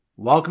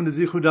Welcome to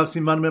Zichud Daf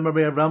Siman Memar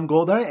by Avram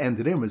Goldar, and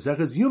today we're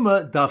Maseches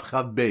Yoma Daf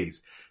Chav Beis,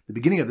 the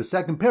beginning of the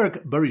second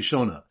parak,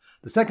 Barishona.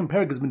 The second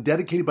parak has been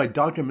dedicated by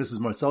Dr. and Mrs.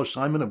 Marcel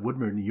Scheinman of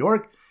Woodmere, New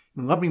York,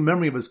 in loving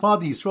memory of his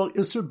father, Yisrael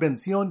Isser ben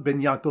Zion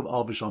ben Yaakov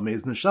al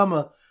Vishalmei's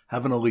Neshama,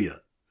 have an Aliyah.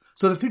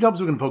 So the three topics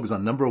we're going to focus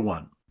on. Number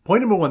one.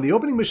 Point number one, the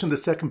opening mission of the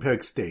second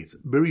parak states,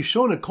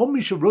 Barishona kol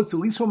misha rotz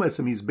lisrom es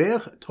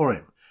hamizbeach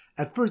torim.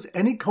 At first,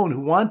 any Kohen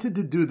who wanted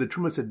to do the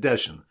Trumas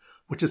Hadeshin,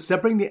 which is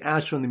separating the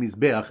ash from the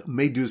Mizbeach,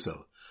 may do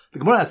so. The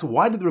Gemara asks,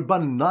 why did the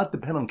Rabbanan not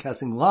depend on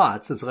casting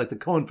lots to select the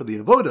Kohen for the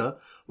Avoda,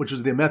 which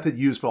was the method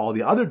used for all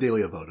the other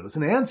daily Avodos?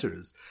 And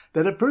answers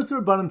that at first the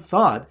Rabbanan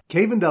thought,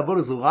 Kevin da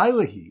Avodas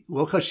Lailahi,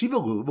 lo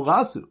chashivalu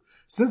v'lasu.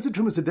 Since the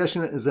Trumas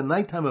Hadeshin is a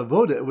nighttime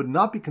Avoda, it would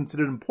not be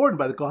considered important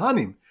by the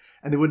Kohanim,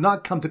 and they would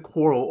not come to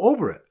quarrel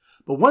over it.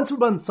 But once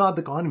Rabbanan saw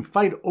the Kohanim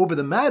fight over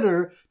the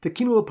matter,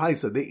 Tekinu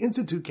Paisa, they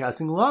institute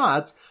casting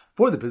lots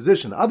for the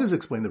position. Others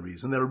explain the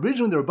reason that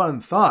originally the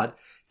Rabbanan thought,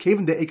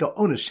 Kaven de Eka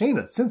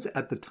Onashena, since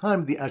at the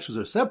time the ashes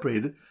are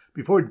separated,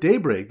 before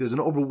daybreak, there's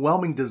an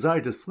overwhelming desire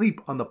to sleep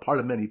on the part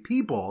of many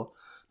people,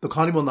 the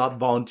Kohanim will not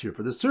volunteer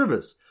for the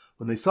service.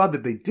 When they saw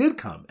that they did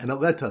come, and it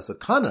led to a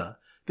sakana,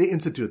 they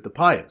institute the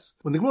pious.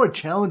 When the Gemara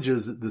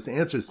challenges this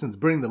answer, since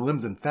burning the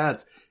limbs and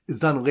fats is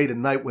done late at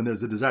night when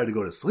there's a desire to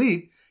go to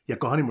sleep, yet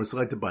Kohanim were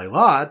selected by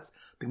lots,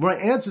 the Gemara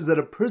answers that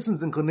a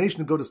person's inclination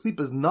to go to sleep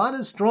is not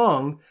as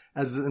strong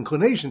as his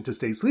inclination to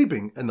stay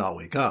sleeping and not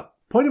wake up.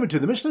 Point number two,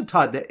 the Mishnah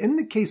taught that in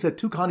the case that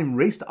two Kohanim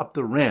raced up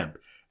the ramp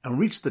and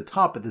reached the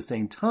top at the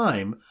same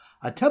time,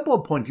 a temple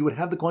appointee would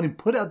have the Kohanim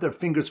put out their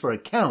fingers for a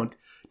count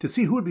to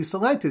see who would be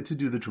selected to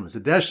do the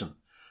Trumas Hadeshin.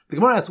 The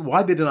Gemara asks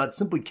why they did not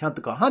simply count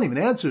the Kohanim, and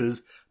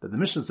answers that the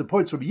Mishnah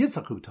supports Rabbi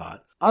Yitzchak who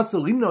taught,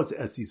 Asur limnos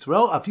es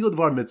Yisrael afil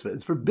dvar mitzvah.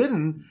 It's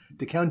forbidden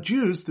to count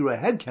Jews through a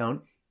head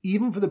count,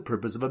 even for the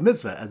purpose of a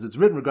mitzvah, as it's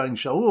written regarding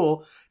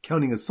Shaul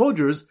counting his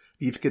soldiers,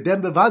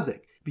 v'yifkedem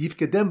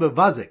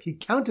bevazek. He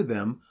counted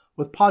them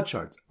with pot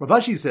charts. Rav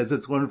Ashi says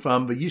it's learned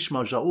from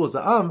V'yishma Shaul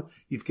Za'am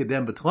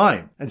Yifkedem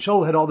B'tlaim. And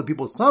Shaul had all the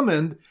people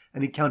summoned,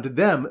 and he counted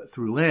them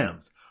through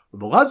lambs.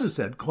 Rabbi Lazar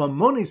said, Kol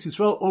Mones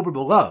Yisrael over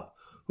Belav.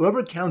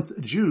 Whoever counts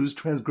Jews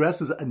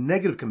transgresses a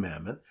negative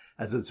commandment,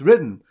 as it's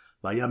written,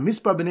 V'yam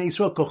mispar b'nei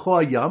Yisrael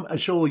kocho hayam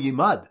asher lo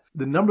yimad.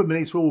 The number of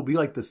b'nei Yisrael will be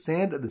like the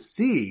sand of the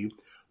sea,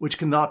 which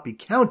cannot be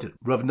counted.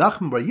 Rav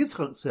Nachman bar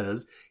Yitzchak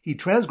says he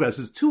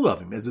transgresses two of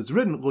him, as it's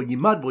written, lo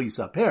yimad lo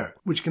yisaper,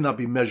 which cannot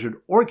be measured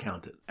or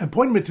counted. And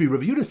point number three,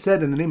 Rav Yehuda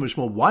said in the name of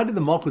Shmuel, why did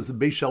the Malchus of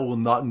Beis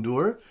Shaul not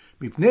endure?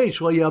 Mipnei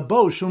shlo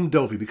yabo shum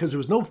dofi, because there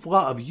was no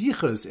flaw of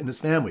yichus in his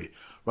family.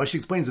 Rashi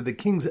explains that the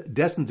kings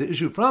destined to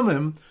issue from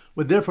him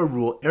would therefore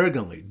rule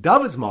arrogantly.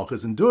 David's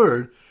Malchus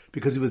endured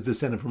because he was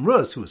descended from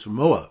Rus, who was from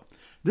Moab.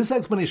 This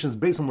explanation is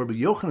based on what Rabbi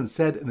Yochanan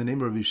said in the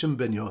name of Rabbi Shimon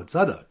ben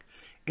Yehotzadok.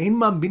 We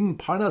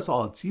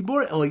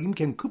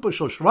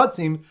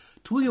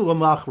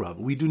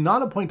do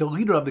not appoint a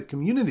leader of the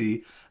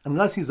community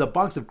unless he's a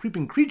box of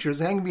creeping creatures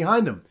hanging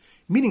behind him,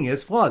 meaning he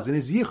has flaws in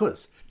his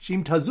yichus.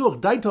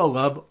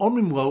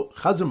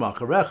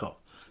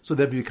 So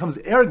that if he becomes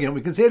arrogant,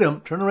 we can say to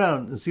him, turn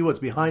around and see what's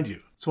behind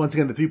you. So once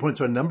again, the 3 points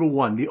are number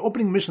one. The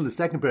opening mission of the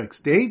second parak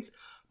states,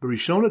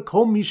 Barishona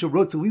kol misha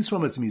rotz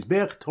lisrom es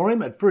mizbeach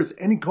torim. At first,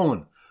 any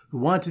Kohen who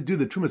wanted to do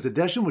the Trumas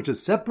Hadeshin, which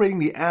is separating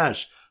the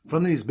ash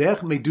from the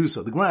Mizbeach, may do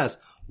so. The Gemara asks,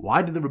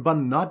 why did the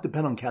Rabbanan not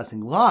depend on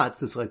casting lots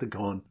to select the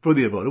Kohen for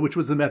the Avodah, which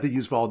was the method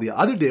used for all the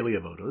other daily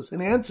Avodos? And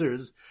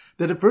answers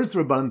that at first the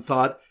Rabbanan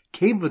thought,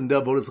 Kevin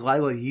da Avodas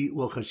Lailahi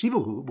lo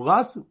chashivalu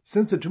v'lasu.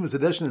 Since the Trumas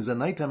Hadeshin is a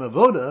nighttime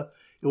Avodah,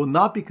 it will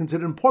not be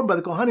considered important by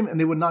the Kohanim, and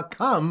they would not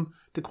come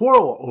to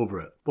quarrel over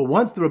it. But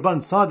once the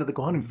Rabbanan saw that the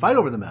Kohanim fight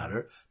over the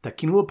matter,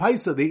 Takinu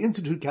Paisa, they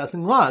institute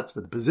casting lots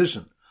for the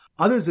position.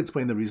 Others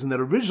explain the reason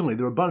that originally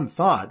the Rabbanan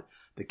thought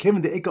that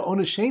Kevin de Eka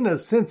Onashena,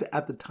 since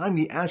at the time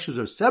the ashes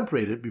are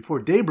separated before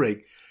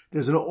daybreak,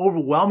 there's an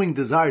overwhelming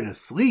desire to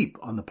sleep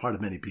on the part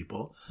of many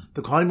people,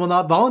 the Kohanim will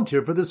not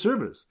volunteer for the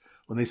service.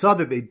 When they saw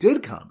that they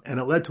did come, and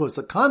it led to a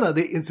sakana,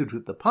 they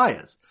institute the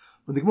pious.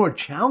 When the Gemara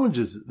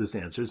challenges this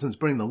answer, since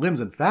burning the limbs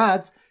and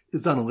fats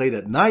is done late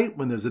at night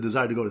when there's a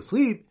desire to go to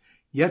sleep,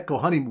 yet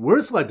Kohanim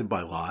were selected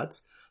by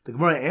lots, the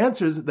Gemara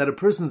answers that a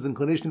person's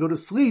inclination to go to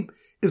sleep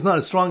is not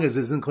as strong as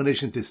his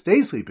inclination to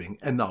stay sleeping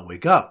and not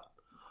wake up.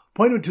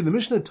 Point number two, the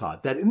Mishnah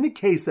taught that in the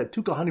case that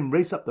two Kohanim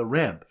race up the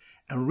ramp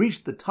and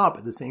reach the top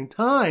at the same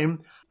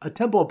time, a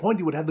temple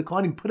appointee would have the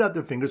Kohanim put out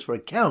their fingers for a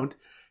count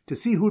to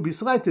see who would be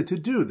selected to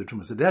do the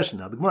Trumas Hadeshin.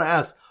 Now the Gemara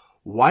asks,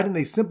 why didn't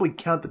they simply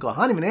count the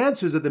Kohanim? And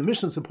answers that the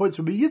Mishnah supports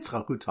Rabbi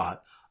Yitzchak who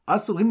taught,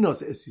 Asur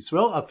limnos es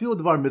Yisrael afil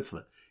dvar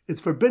mitzvah.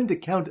 It's forbidden to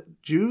count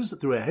Jews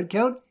through a head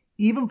count,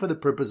 even for the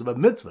purpose of a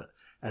mitzvah.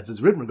 As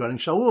is written regarding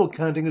Shaul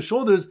counting his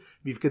shoulders,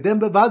 v'yifkedem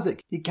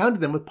bevazek. He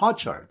counted them with pot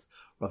shards.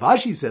 Rav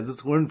Ashi says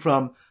it's learned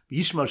from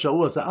Yishma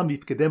Shaul Za'am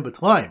Yifkedem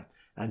B'tlaim.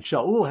 And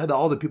Shaul had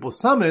all the people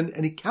summoned,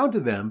 and he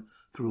counted them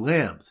through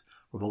lambs.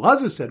 Rav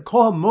Lazar said,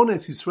 Kol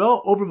HaMones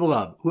Yisrael over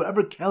Belav.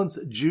 Whoever counts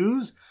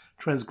Jews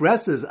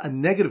transgresses a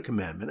negative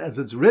commandment, as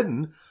it's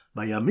written,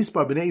 V'yam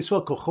mispar b'nei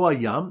Yisrael kocho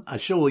hayam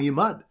asher lo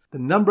yimad. The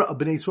number of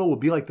Bnei Yisrael will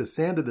be like the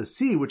sand of the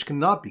sea, which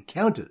cannot be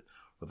counted.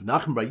 Rav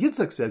Nachman bar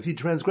Yitzchak says he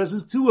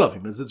transgresses 2 of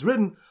him, as it's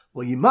written,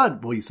 Lo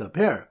Yimad, Lo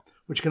Yisaper,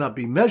 which cannot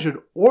be measured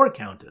or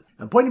counted.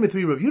 And point number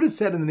 3, Rav Yehuda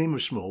said in the name of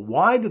Shmuel,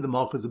 why did the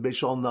Malchus of Beis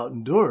Shaul not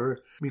endure?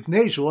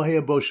 Mifnei shelo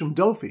haya bo shum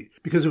dofi,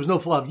 because there was no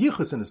flaw of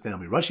yichus in his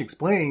family. Rashi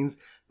explains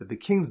that the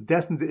kings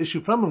destined to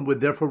issue from him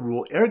would therefore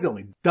rule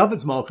arrogantly.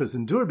 David's Malchus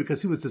endured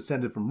because he was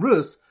descended from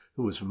Rus,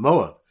 who was from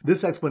Moab.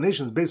 This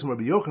explanation is based on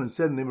Rabbi Yochanan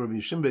said in the name of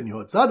Rabbi Yishim ben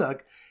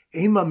Yehotzadok,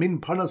 Ein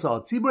ma'min parnas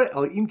al tzibur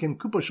el im ken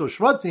kupa shel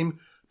shratzim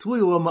tuli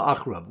lo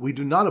ma'achrav. We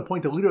do not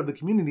appoint a leader of the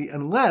community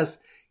unless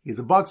he has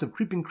a box of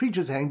creeping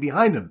creatures hanging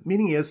behind him,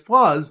 meaning he has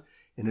flaws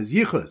in his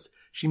yichus.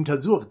 Shim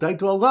tazuch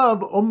daito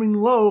alav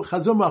omrin lo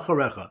chazor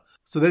ma'acharecha.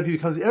 So that if he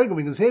becomes arrogant,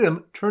 we can say to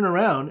him, turn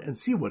around and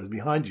see what is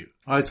behind you.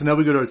 Alright, so now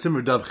we go to our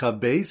simmer Dav Chav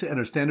Beis, and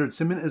our standard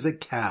simon is a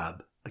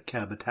cab. A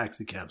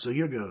taxi cab. So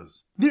here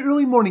goes. The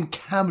early morning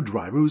cab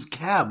driver, whose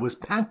cab was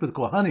packed with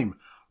Kohanim,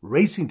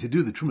 racing to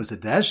do the Trumas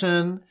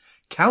Hadeshin,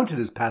 counted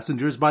his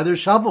passengers by their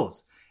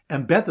shovels,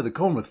 and bet that the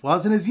Kohen with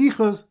flaws in his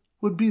yichus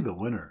would be the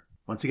winner.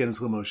 Once again in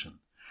slow motion.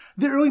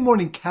 The early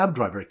morning cab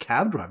driver,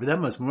 that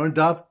must be more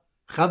Dav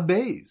Chav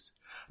Beis.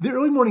 The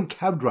early morning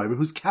cab driver,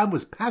 whose cab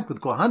was packed with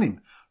Kohanim,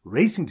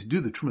 racing to do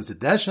the Trumas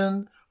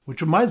Hadeshin,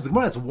 which reminds the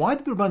Gemara, why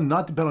did the Rabbanan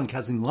not depend on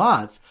casting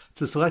lots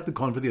to select the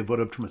Kohen for the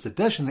avoda of Trumas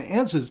Hadeshin? The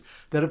answer is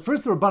that at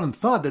first the Rabbanan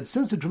thought that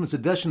since the Trumas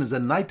Hadeshin is a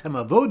nighttime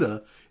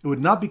avoda, it would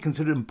not be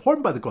considered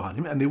important by the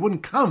Kohanim, and they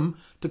wouldn't come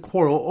to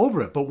quarrel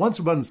over it. But once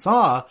the Rabbanan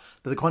saw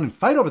that the Kohanim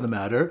fight over the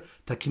matter,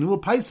 Takinu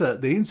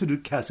Paisa, they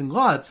instituted casting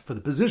lots for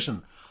the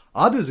position.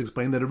 Others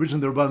explain that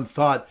originally the Rabbanan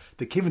thought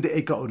that came into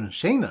Eka Odin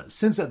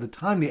since at the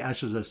time the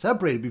ashes are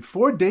separated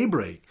before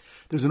daybreak,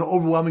 there's an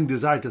overwhelming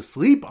desire to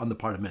sleep on the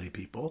part of many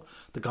people.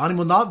 The Kohanim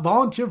will not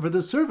volunteer for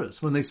this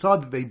service. When they saw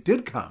that they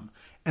did come,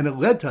 and it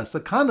led to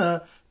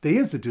sakana, they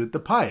instituted the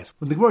pious.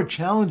 When the Gemara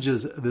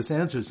challenges this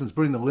answer, since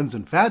burning the limbs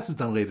and fats is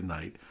done late at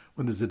night,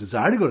 when there's a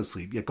desire to go to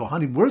sleep, yet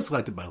Kohanim were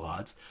selected by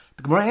lots,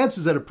 the Gemara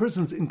answers that a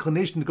person's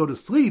inclination to go to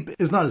sleep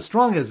is not as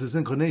strong as his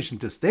inclination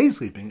to stay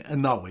sleeping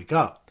and not wake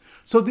up.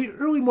 So the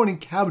early morning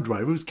cab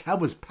driver, whose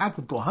cab was packed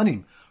with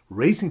Kohanim,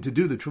 racing to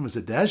do the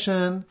Trumas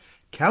Hadeshin,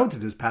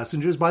 counted his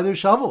passengers by their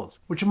shovels.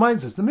 Which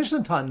reminds us, the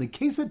Mishnah taught in the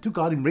case that 2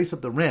 Kohanim race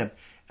up the ramp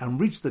and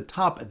reach the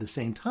top at the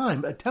same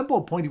time, a temple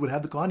appointee would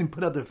have the Kohanim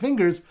put out their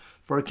fingers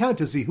for a count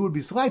to see who would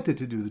be selected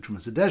to do the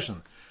Trumas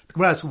Hadeshin. The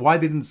Gemara asks why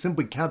they didn't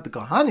simply count the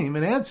Kohanim,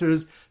 and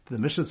answers that the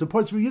Mishnah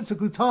supports Rabbi Yitzchak,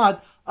 who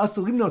taught, As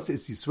limnos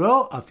is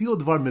Yisrael, afil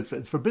dvar mitzvah.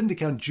 It's forbidden to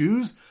count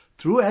Jews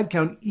through a head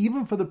count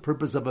even for the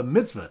purpose of a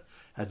mitzvah.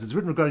 As it's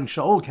written regarding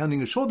Shaul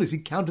counting his shoulders, he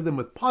counted them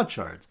with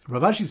potsherds.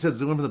 Rav Ashi says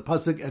the one from the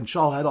pasuk, and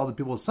Shaul had all the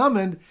people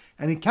summoned,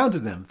 and he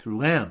counted them through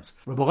lambs.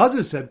 Rav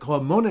Elazar said, Kol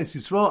mones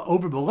Yisrael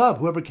over belav,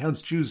 whoever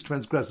counts Jews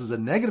transgresses a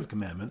negative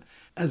commandment,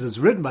 as is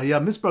written by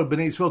Yam Misprag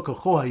Bnei Yisrael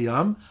kocho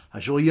hayam,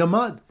 hashol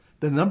yamad.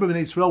 The number of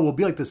Bnei Yisrael will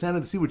be like the sand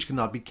of the sea, which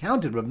cannot be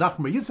counted. Rav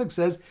Nachman bar Yitzchak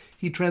says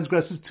he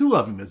transgresses 2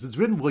 of him, as it's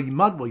written, Lo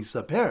Yimad, Lo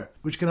Yisaper,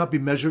 which cannot be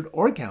measured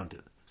or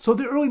counted. So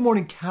the early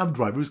morning cab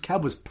driver, whose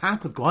cab was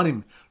packed with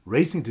Kohanim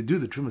racing to do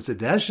the Trumas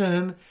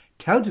Hadeshin,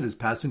 counted his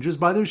passengers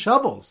by their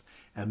shovels,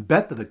 and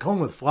bet that the Kohen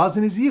with flaws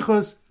in his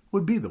yichus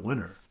would be the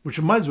winner. Which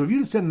reminds me, Rav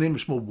Yehuda said in the name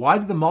of Shmuel, why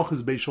did the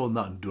Malchus of Beis Shaul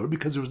not endure?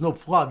 Because there was no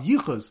flaw of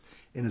yichus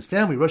in his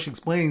family. Rashi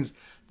explains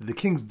that the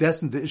kings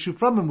destined to issue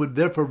from him would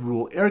therefore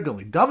rule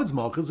arrogantly. David's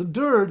Malchus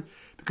endured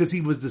because he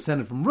was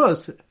descended from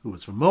Rus, who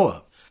was from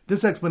Moab.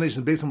 This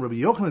explanation is based on what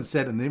Rabbi Yochanan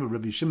said in the name of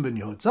Rabbi Yishim ben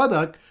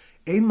Yehotzadok,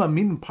 Ein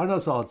ma'min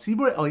parnas al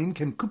tzibur el im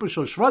ken kupa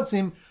shel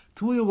shratzim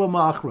tuli lo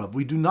ma'achrav.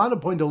 We do not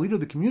appoint a leader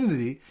of the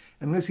community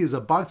unless he has a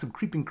box of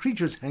creeping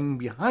creatures hanging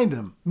behind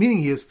him, meaning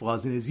he has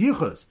flaws in his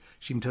yichus.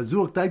 Shim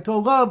tazuch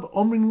daito alav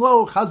omrin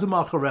lo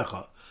chazum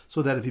acharecha.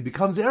 So that if he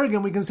becomes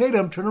arrogant, we can say to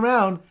him, turn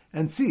around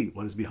and see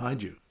what is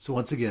behind you. So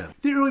once again,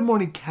 the early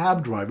morning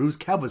cab driver, whose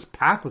cab was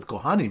packed with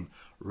Kohanim,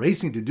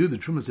 racing to do the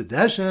Trumas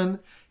Hadeshin,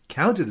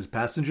 counted his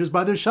passengers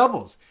by their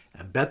shovels,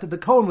 and bet that the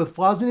Kohen with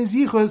flaws in his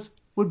yichus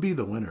would be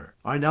the winner.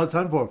 All right, now it's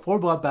time for a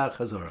 4-block back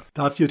chazara.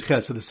 Daf Yud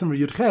Ches, so the Simmer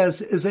Yud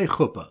Ches is a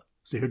chuppah.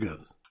 So here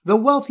goes. The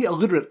wealthy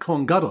illiterate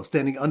Kohen Gadol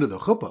standing under the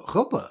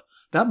chuppah,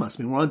 that must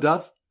mean we're on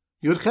Daf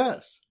Yud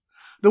Ches.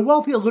 The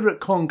wealthy illiterate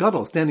Kohen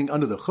Gadol standing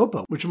under the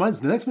chuppah, which reminds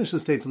the next Mishnah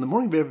states, on the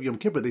morning of Yom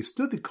Kippur, they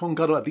stood the Kohen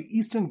Gadol at the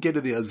eastern gate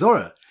of the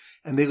Azorah,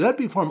 and they led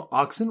before him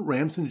oxen,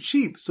 rams, and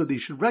sheep, so they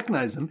should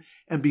recognize him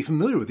and be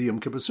familiar with the Yom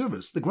Kippur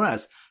service. The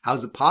grass, how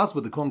is it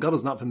possible the Kohen Gadol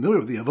is not familiar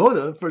with the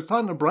Avodah? First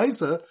time in a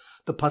Brisa,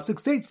 the pasuk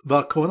states,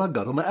 "Va'kohen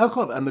hagadol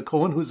me'echov," and the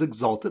Kohen who is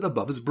exalted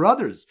above his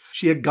brothers.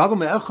 She'hagadol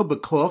me'echov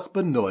b'koach,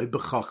 b'noi,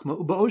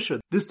 b'chachma,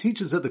 u'ba'osher. This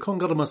teaches that the Kohen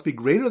Gadol must be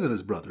greater than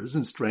his brothers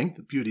in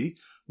strength, beauty,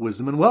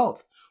 wisdom, and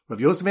wealth. Rav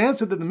Yosef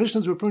answered that the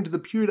Mishnah is referring to the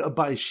period of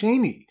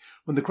Ba'isheni,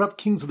 when the corrupt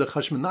kings of the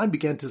Chashmonai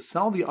began to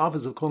sell the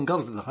office of Kohen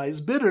Gadol to the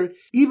highest bidder,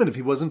 even if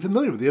he wasn't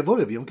familiar with the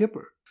Avodah of Yom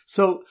Kippur.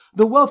 So,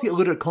 the wealthy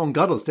illiterate Kohen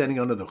Gadol standing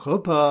under the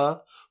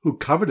chuppah, who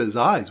covered his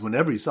eyes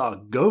whenever he saw a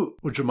goat,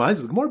 which reminds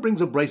us, the Gemara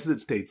brings a brisa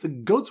that states the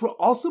goats were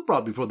also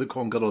brought before the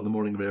Kohen Gadol in the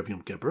morning of Erev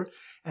Yom Kippur,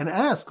 and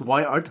asked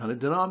why our Tana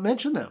did not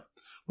mention them.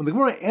 When the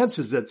Gemara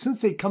answers that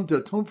since they come to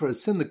atone for a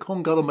sin, the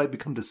Kohen Gadol might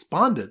become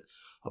despondent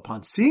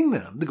upon seeing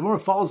them, the Gemara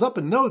follows up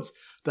and notes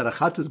that a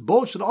Chattas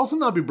Bol should also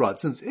not be brought,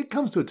 since it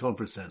comes to atone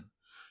for sin.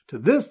 To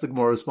this, the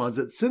Gemara responds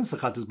that since the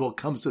Chattas Bol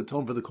comes to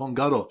atone for the Kohen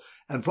Gadol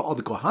and for all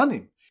the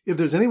Kohanim, if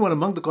there's anyone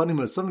among the Kohanim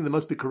who has something that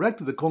must be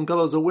corrected, the Kohen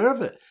Gadol is aware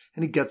of it,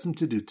 and he gets him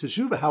to do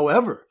teshuvah.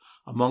 However,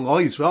 among all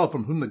Yisrael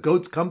from whom the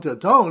goats come to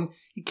atone,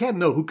 he can't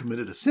know who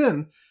committed a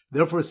sin,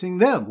 therefore seeing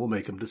them will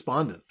make him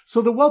despondent.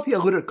 So the wealthy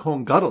illiterate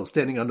Kohen Gadol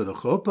standing under the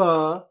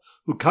chuppah,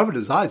 who covered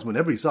his eyes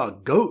whenever he saw a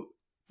goat,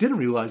 didn't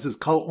realize his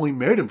Kal only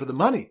married him for the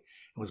money,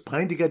 and was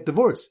planning to get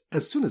divorced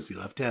as soon as he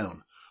left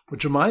town.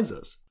 Which reminds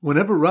us,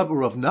 whenever Rav or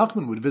Rav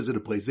Nachman would visit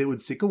a place, they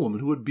would seek a woman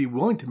who would be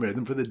willing to marry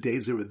them for the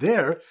days they were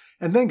there,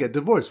 and then get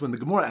divorced. When the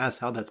Gemara asks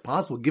how that's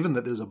possible, given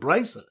that there's a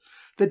brisa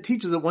that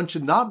teaches that one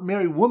should not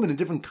marry women in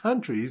different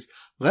countries,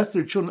 lest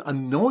their children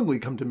unknowingly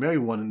come to marry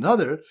one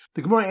another,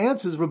 the Gemara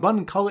answers,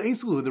 Rabban Kala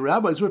Eselu, the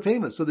rabbis were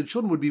famous, so the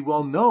children would be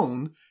well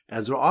known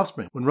as their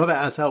offspring. When Rava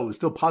asked how it was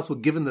still possible,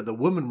 given that the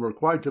women were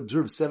required to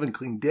observe 7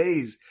 clean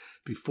days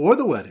before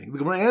the wedding, the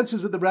Gemara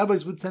answers that the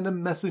rabbis would send a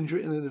messenger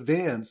in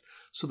advance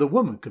so the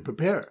woman could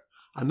prepare.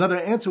 Another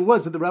answer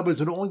was that the rabbis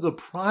would only live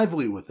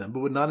privately with them, but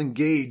would not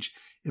engage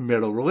in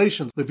marital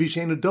relations, because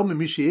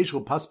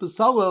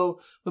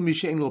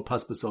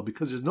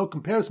there's no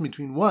comparison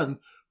between one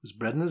who's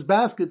bread in his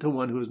basket to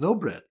one who has no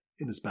bread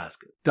in his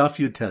basket. Daf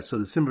Yutes. So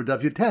the symbol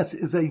Daf Yutes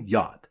is a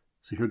yacht.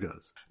 So here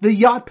goes. The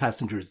yacht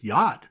passengers.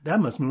 Yacht. That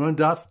must be on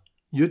Daf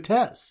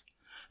Yutes.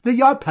 The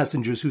yacht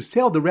passengers who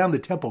sailed around the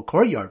temple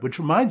courtyard, which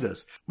reminds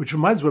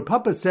where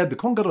Papa said the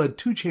Kohen Gadol had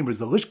 2 chambers,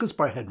 the Lishkas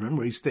Bar Hedron,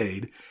 where he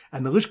stayed,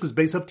 and the Lishkas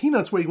Beis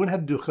Haftinas, where he went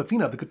and had to do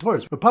Chafina of the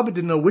Ketores. But Papa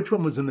didn't know which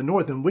one was in the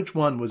north and which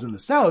one was in the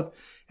south,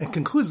 and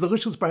concludes the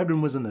Lishkas Bar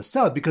Hedron was in the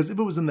south, because if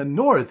it was in the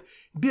north,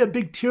 it'd be a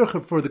big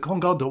tircha for the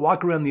Kohen Gadol to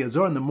walk around the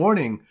Azor in the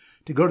morning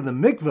to go to the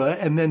mikveh,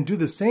 and then do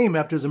the same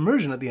after his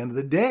immersion at the end of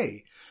the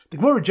day. The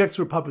Gemara rejects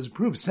where Papa's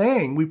proof,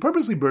 saying, we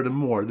purposely burden him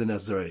more than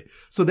necessary,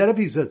 so that if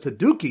he's a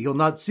tzeduki, he'll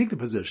not seek the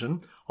position.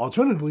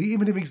 Alternatively,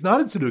 even if he's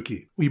not a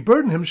tzeduki, we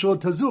burden him shel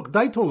tazuk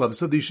daitolav,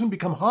 so that he shouldn't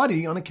become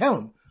haughty on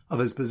account of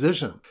his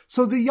position.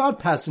 So the yacht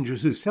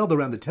passengers who sailed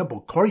around the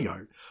temple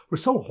courtyard were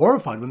so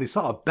horrified when they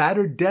saw a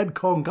battered, dead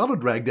Kohen Gadol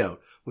dragged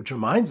out, which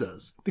reminds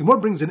us, the Gemara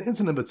brings an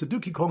incident of a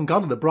tzeduki Kohen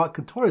Gadol that brought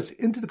Ketores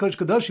into the Kodesh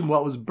Kodashim while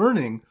it was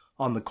burning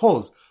on the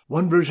coals.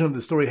 One version of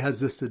the story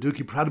has this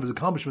tzeduki proud of his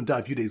accomplishment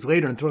died a few days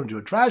later and thrown into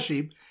a trash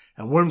heap,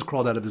 and worms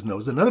crawled out of his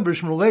nose. Another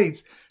version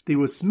relates that he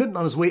was smitten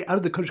on his way out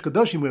of the Kodesh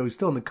Kodashim where he was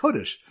still in the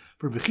Kodesh.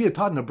 For Bechia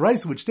taught in a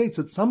brisa which states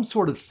that some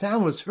sort of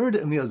sound was heard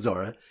in the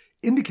Azara,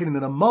 indicating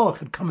that a malach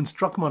had come and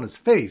struck him on his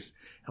face.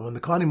 And when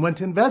the Kohanim went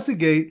to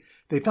investigate,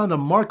 they found a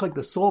mark like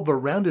the sole of a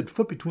rounded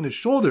foot between his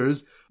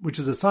shoulders, which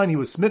is a sign he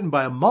was smitten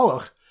by a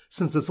malach,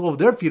 since the sole of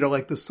their feet are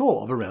like the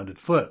sole of a rounded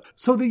foot.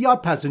 So the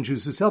yacht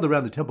passengers who sailed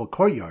around the temple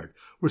courtyard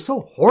were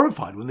so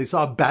horrified when they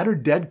saw a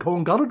battered dead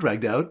Kohen Gadol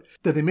dragged out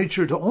that they made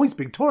sure to only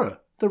speak Torah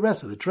the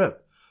rest of the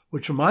trip.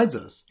 Which reminds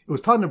us, it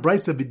was taught in a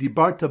brisa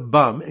v'dibarta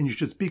bam, and you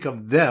should speak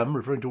of them,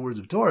 referring to words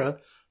of Torah.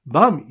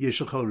 Bam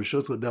yeshachal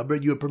rishos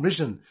l'daber, you have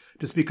permission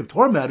to speak of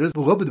Torah matters,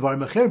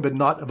 but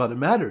not of other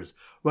matters.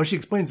 Rashi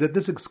explains that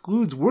this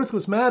excludes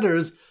worthless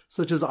matters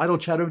such as idle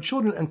chatter of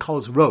children and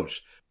calls rosh.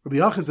 Rabbi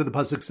Yachid said the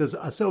pasuk says,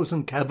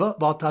 "Aseosim keva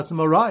v'al tasim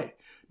arai."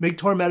 Make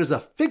Torah matters a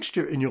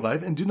fixture in your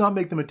life and do not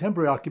make them a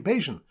temporary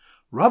occupation.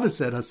 Rava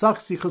said, "Hasach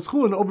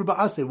sichaschu and over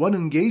ba'aseh." One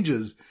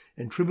engages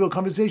in trivial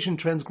conversation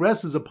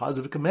transgresses a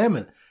positive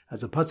commandment,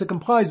 as the pasuk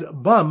implies,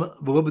 "Bam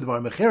v'lo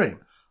b'dvar mecherim,"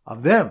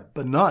 of them,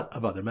 but not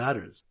of other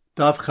matters.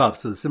 Dav Chaf.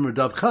 So the simmer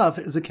Dav Chaf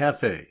is a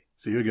cafe.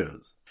 So here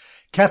goes.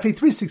 Cafe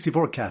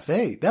 364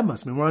 cafe. That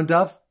must mean we're on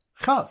Dav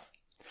Chaf.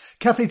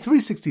 Cafe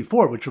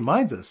 364, which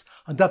reminds us,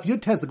 on Daf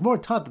Yutes, the Gemara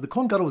taught that the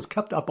Kohen Gadol was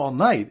kept up all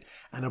night,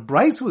 and a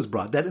brisa was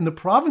brought that in the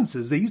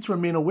provinces they used to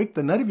remain awake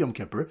the night of Yom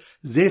Kippur,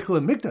 Zeichel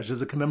and Mikdash,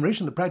 as a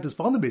commemoration of the practice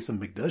following the base of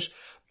Mikdash,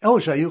 El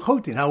Shayu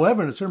Chotin.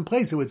 However, in a certain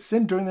place, they would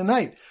sin during the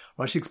night.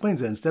 Rashi explains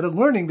that instead of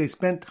learning, they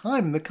spent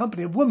time in the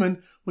company of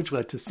women, which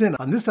led to sin.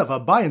 On this stuff,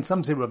 Abai and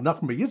some say Rav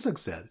Nachman bar Yitzchak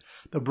said,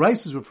 the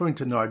brisa is referring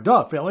to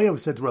Nardah. For Eliyahu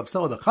said to Rav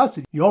Sela the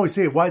Chassid, you always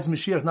say, why is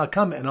Mashiach not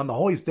come? And on the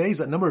holiest days,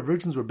 a number of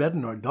virgins were bed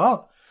in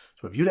Nardah.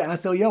 So Rav Yehuda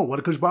asked Eliyahu,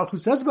 what Akash Baruch Hu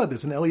says about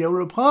this? And Eliyahu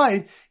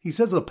replied, he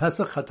says, "Lo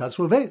Pesach chatas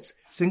rovetz."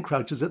 Sin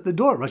crouches at the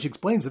door. Rashi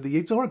explains that the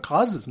Yetzer Hara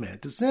causes man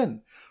to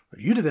sin. Rav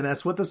Yehuda then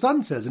asked what the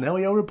Satan says, and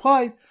Eliyahu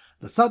replied,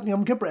 the Satan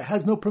Yom Kippur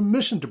has no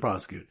permission to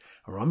prosecute.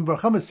 Rambam Bar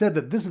Chama said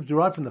that this is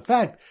derived from the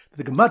fact that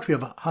the gematria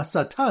of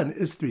Hasatan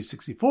is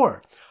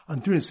 364.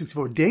 On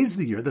 364 days of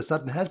the year, the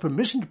Satan has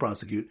permission to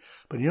prosecute,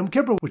 but in Yom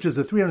Kippur, which is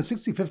the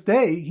 365th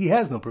day, he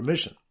has no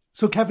permission.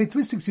 So Cafe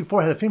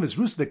 364 had a famous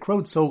rooster that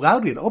crowed so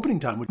loudly at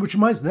opening time, which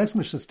reminds the next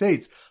Mishnah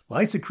states,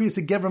 La'isa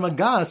kriyas gever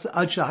magas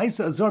ad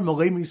shahaisa azar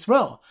molei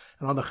Yisrael.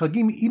 And on the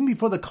Chagim, even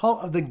before the call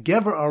of the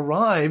gever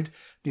arrived,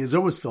 the Azor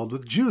was filled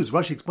with Jews.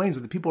 Rashi explains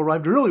that the people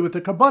arrived early with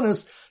their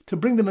karbanos to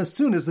bring them as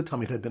soon as the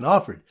tamid had been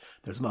offered.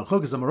 There's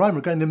Malchokas Amoraim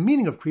regarding the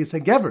meaning of kriyas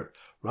gever.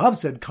 Rav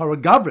said kara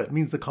gavra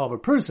means the call of a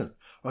person.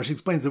 Rashi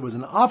explains there was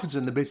an officer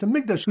in the Beis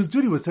Hamikdash whose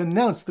duty was to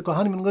announce to the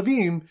Kohanim and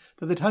Levim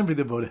that the time for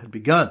the avoda had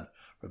begun.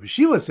 Rabbi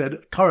Shila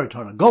said, Kara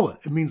Tarnagola,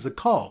 it means the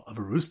call of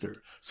a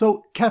rooster.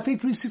 So, Cafe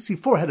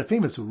 364 had a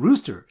famous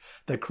rooster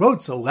that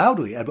crowed so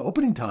loudly at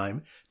opening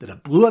time that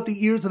it blew out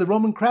the ears of the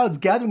Roman crowds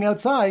gathering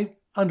outside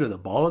under the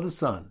ball of the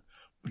sun.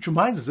 Which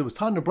reminds us, it was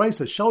taught in the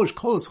Brisa, Shalosh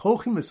Kolos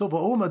Hochim Mesofa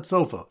Olam Ad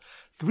Sofa.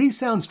 3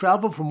 sounds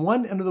travel from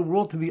one end of the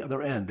world to the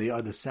other end. They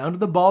are the sound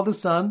of the ball of the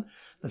sun,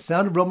 the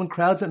sound of Roman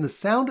crowds, and the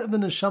sound of the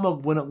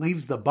neshama when it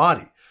leaves the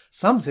body.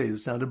 Some say the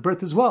sound of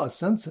birth as well, as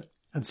sunset.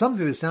 And some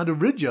say the sound of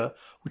Ridya,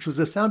 which was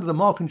the sound of the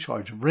Malk in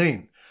charge of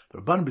rain. The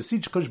Rabban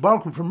beseech Kodesh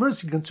Baruch Hu for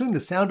mercy concerning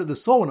the sound of the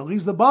soul when it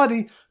leaves the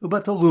body,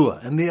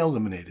 ubatalua, and they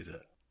eliminated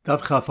it.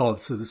 Dav Chaf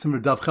Aleph. So the simmer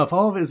Dav Chaf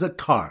Aleph is a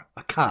ka.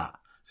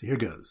 So here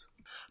goes.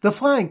 The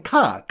flying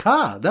ka,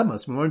 that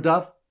must be more in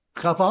Dav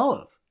Chaf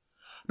Aleph.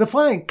 The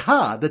flying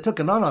ka that took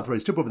an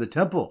unauthorized trip over the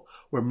temple,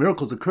 where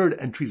miracles occurred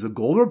and trees of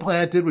gold were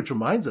planted, which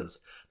reminds us,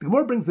 the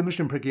Gemara brings the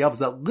Mishnah in Pirkei Avos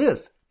that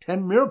lists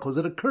 10 miracles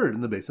that occurred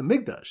in the Beis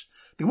Hamikdash.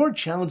 The Gemara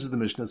challenges the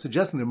Mishnah,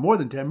 suggesting there are more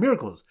than 10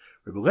 miracles.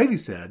 Rabbi Levi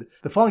said,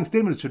 the following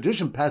statement is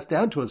tradition passed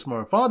down to us from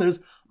our fathers,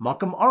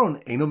 Makam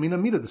Aron, Eino Mina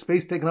Mida, the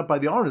space taken up by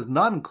the Aron is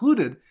not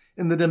included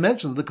in the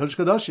dimensions of the Kodesh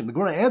Kodashim. The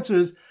Gemara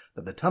answers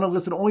that the Tana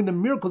listed only the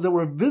miracles that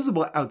were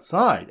visible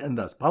outside and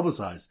thus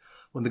publicized.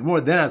 When the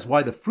Gemara then asks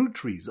why the fruit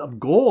trees of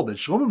gold that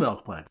Shlomo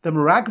Melech planted, that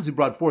miraculously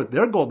brought forth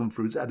their golden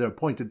fruits at their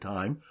appointed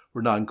time,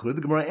 were not included,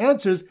 the Gemara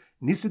answers,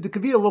 Nisa de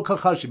Kavia lo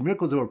Kachashi,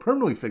 miracles that were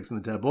permanently fixed in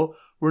the temple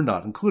were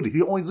not included.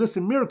 He only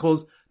listed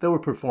miracles that were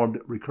performed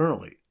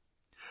recurrently.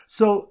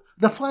 So,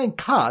 the flying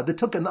ka that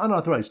took an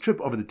unauthorized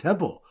trip over the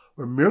temple,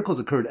 where miracles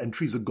occurred and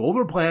trees of gold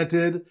were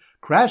planted,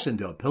 crashed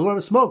into a pillar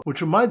of smoke,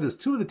 which reminds us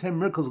 2 of the 10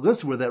 miracles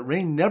listed were that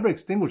rain never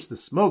extinguished the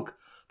smoke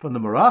from the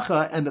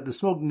maracha and that the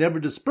smoke never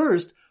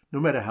dispersed, no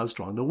matter how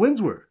strong the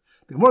winds were.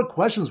 The Gemara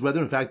questions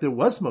whether in fact there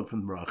was smoke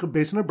from the maracha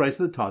based on a brisa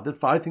that taught that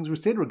 5 things were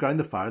stated regarding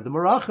the fire of the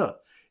maracha.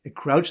 It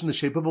crouched in the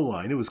shape of a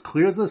line, it was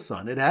clear as the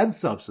sun, it had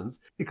substance,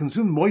 it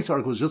consumed moist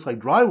articles just like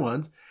dry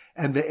ones,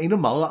 and ve'ena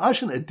mala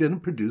ashen, it didn't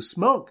produce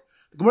smoke.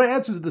 The Gemara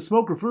answers that the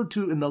smoke referred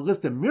to in the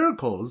list of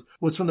miracles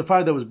was from the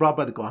fire that was brought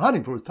by the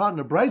Kohanim, for it was taught in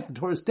a brisa the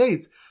Torah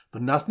states,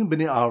 but Nasnim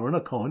b'nei Aaron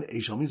HaKohen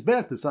eish al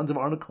mizbech, the sons of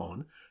Aaron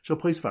HaKohen shall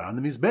place fire on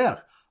the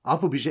mizbech.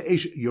 Afu b'she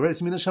eish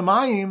yoretz mina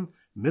shamayim,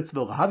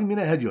 mitzvah l'havim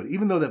mina hedyot.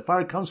 Even though that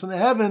fire comes from the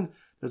heaven,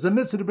 there's a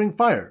mitzvah to bring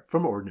fire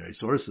from ordinary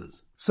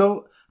sources.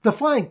 So, the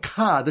flying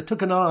ka that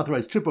took an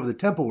unauthorized trip over the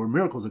temple where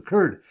miracles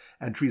occurred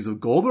and trees of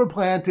gold were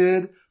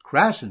planted,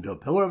 crashed into a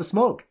pillar of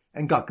smoke,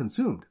 and got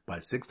consumed by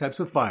 6 types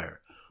of fire.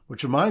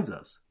 Which reminds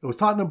us, it was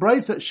taught in a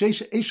brisa,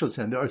 Sheish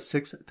Eshosen, there are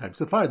 6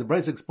 types of fire. The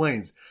brisa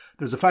explains,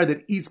 there's a fire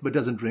that eats but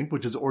doesn't drink,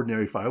 which is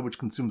ordinary fire, which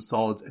consumes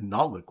solids and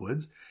not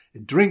liquids.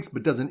 It drinks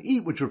but doesn't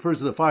eat, which refers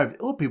to the fire of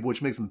ill people,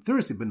 which makes them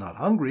thirsty but not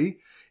hungry.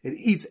 It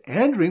eats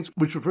and drinks,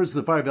 which refers to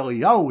the fire of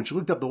Eliyahu, which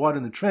licked up the water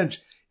in the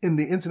trench in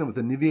the incident with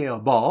the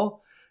Nivi'e Abal.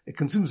 It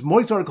consumes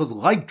moist articles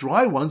like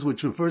dry ones,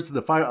 which refers to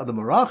the fire of the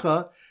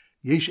Maracha.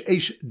 Yesh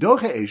Eish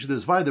Doche Eish,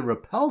 there's fire that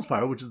repels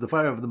fire, which is the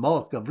fire of the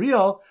Malach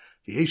Gabriel.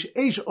 Yesh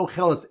Eish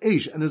Ochelas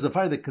Eish, and there's a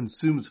fire that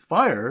consumes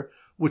fire,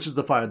 which is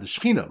the fire of the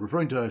Shekhinah,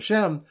 referring to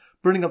Hashem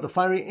burning up the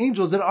fiery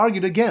angels that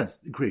argued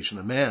against the creation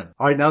of man.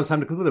 Alright, now it's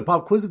time to conclude the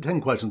pop quiz of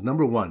 10 questions.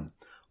 Number 1.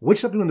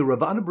 Which chapter when the Rav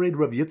Anabraid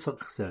Rav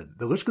Yitzchak said,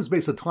 the Lishka's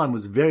base of time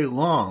was very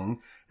long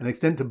and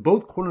extended to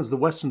both corners of the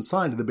western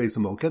side of the base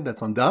of Moked,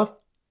 that's on Daf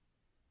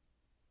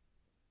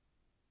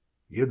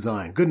Yud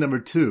Zayin. Good. Number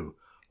 2.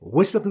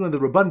 Which chapter when the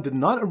Rabban did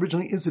not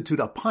originally institute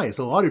a pious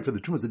allotted for the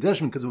Trumas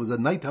Hadeshim because it was a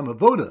nighttime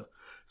avoda,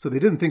 so they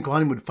didn't think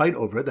Kohanim would fight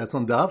over it, that's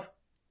on Daf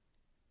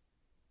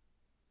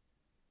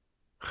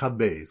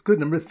Chabez. Good.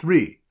 Number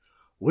 3.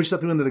 Which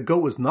chapter when the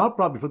goat was not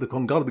brought before the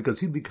Kohen Gadol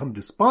because he'd become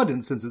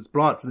despondent since it's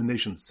brought for the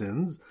nation's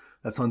sins,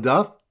 that's on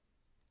Daf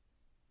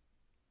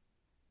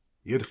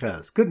Yud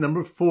Ches. Good.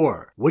 Number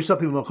 4. Which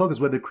chapter when Malchok is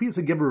whether the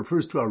Kriyas HaGeber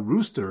refers to a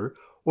rooster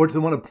or to the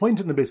one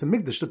appointed in the base of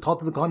Mikdash to call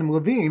to the Kohanim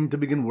Levim to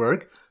begin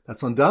work,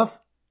 that's on Daf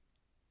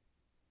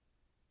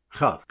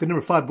Chaf. Good.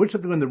 Number 5. Which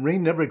chapter when the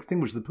rain never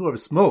extinguished the pillar of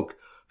smoke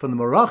from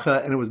the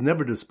Maracha and it was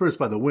never dispersed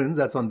by the winds,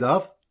 that's on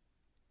Daf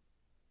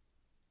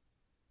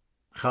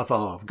Chaf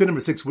Aleph. Good.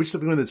 Number 6. Which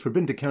chapter when it's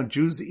forbidden to count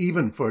Jews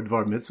even for a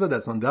Dvar Mitzvah,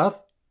 that's on Daf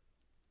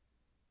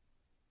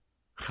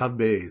Chav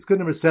Beis. Good.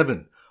 Number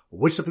 7.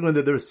 Which chapter when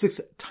there are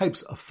 6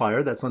 types of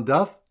fire, that's on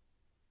Daf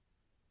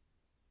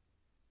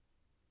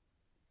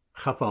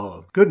Chaf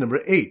Aleph. Good.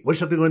 Number 8. Which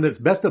chapter when it's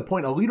best to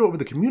appoint a leader over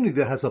the community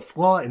that has a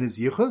flaw in his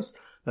yichus,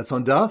 that's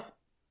on Daf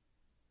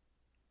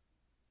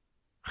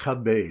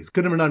Chav Beis.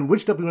 Good. Number 9.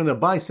 Which chapter when the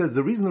Abai says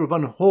the reason the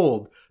Rabban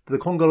hold that the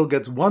Kohen Gadol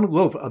gets 1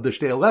 loaf of the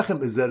Shtei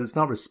Alechem is that it's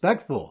not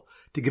respectful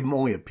to give him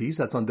only a piece,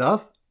 that's on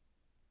Daf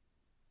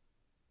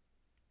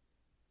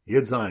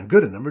Yud Zayin.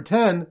 Good. And number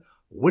 10.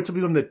 Which will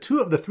be when the 2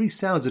 of the 3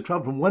 sounds that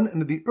travel from one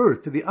end of the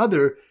earth to the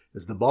other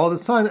is the ball of the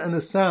sun and the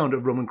sound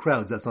of Roman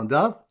crowds. That's on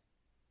Daf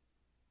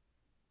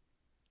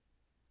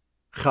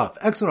Chaf.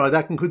 Excellent. All right,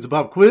 that concludes the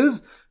pop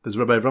quiz. This is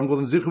Rabbi Avram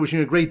Golden Zichur wishing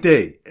you a great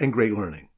day and great learning.